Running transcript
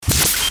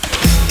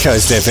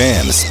Coast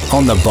FM's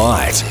On The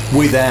Bite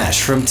with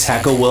Ash from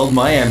Tackle World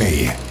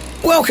Miami.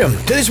 Welcome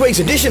to this week's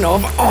edition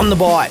of On The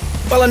Bite.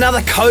 Well, another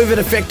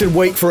COVID-affected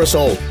week for us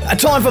all. A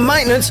time for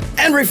maintenance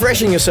and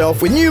refreshing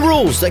yourself with new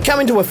rules that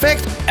come into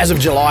effect as of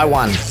July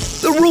 1.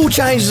 The rule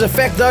changes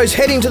affect those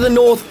heading to the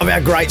north of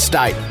our great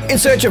state in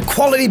search of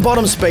quality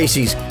bottom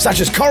species such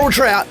as coral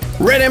trout,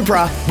 red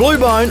emperor, blue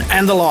bone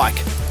and the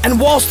like. And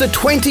whilst the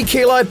 20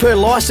 kilo per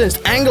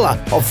licensed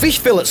angler of fish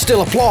fillets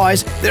still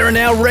applies, there are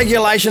now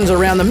regulations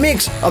around the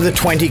mix of the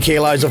 20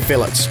 kilos of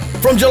fillets.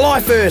 From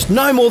July 1st,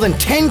 no more than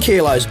 10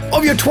 kilos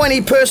of your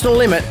 20 personal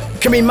limit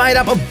can be made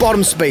up of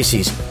bottom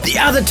species. The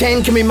other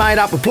 10 can be made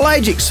up of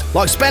pelagics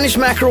like Spanish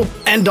mackerel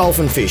and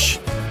dolphin fish.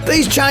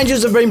 These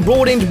changes have been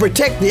brought in to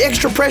protect the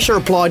extra pressure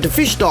applied to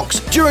fish stocks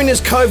during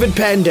this COVID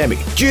pandemic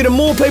due to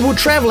more people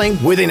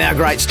travelling within our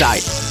great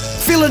state.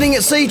 Filleting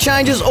at sea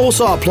changes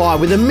also apply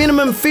with a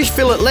minimum fish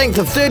fillet length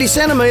of 30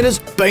 centimetres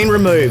being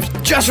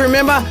removed. Just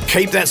remember,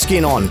 keep that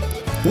skin on.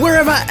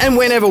 Wherever and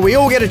whenever we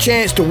all get a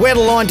chance to wet a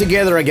line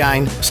together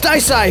again, stay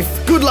safe,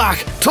 good luck,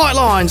 tight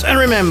lines, and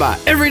remember,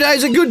 every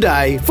day's a good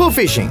day for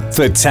fishing.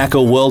 For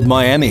Tackle World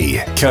Miami,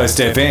 Coast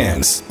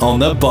FM's On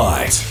The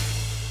Bite.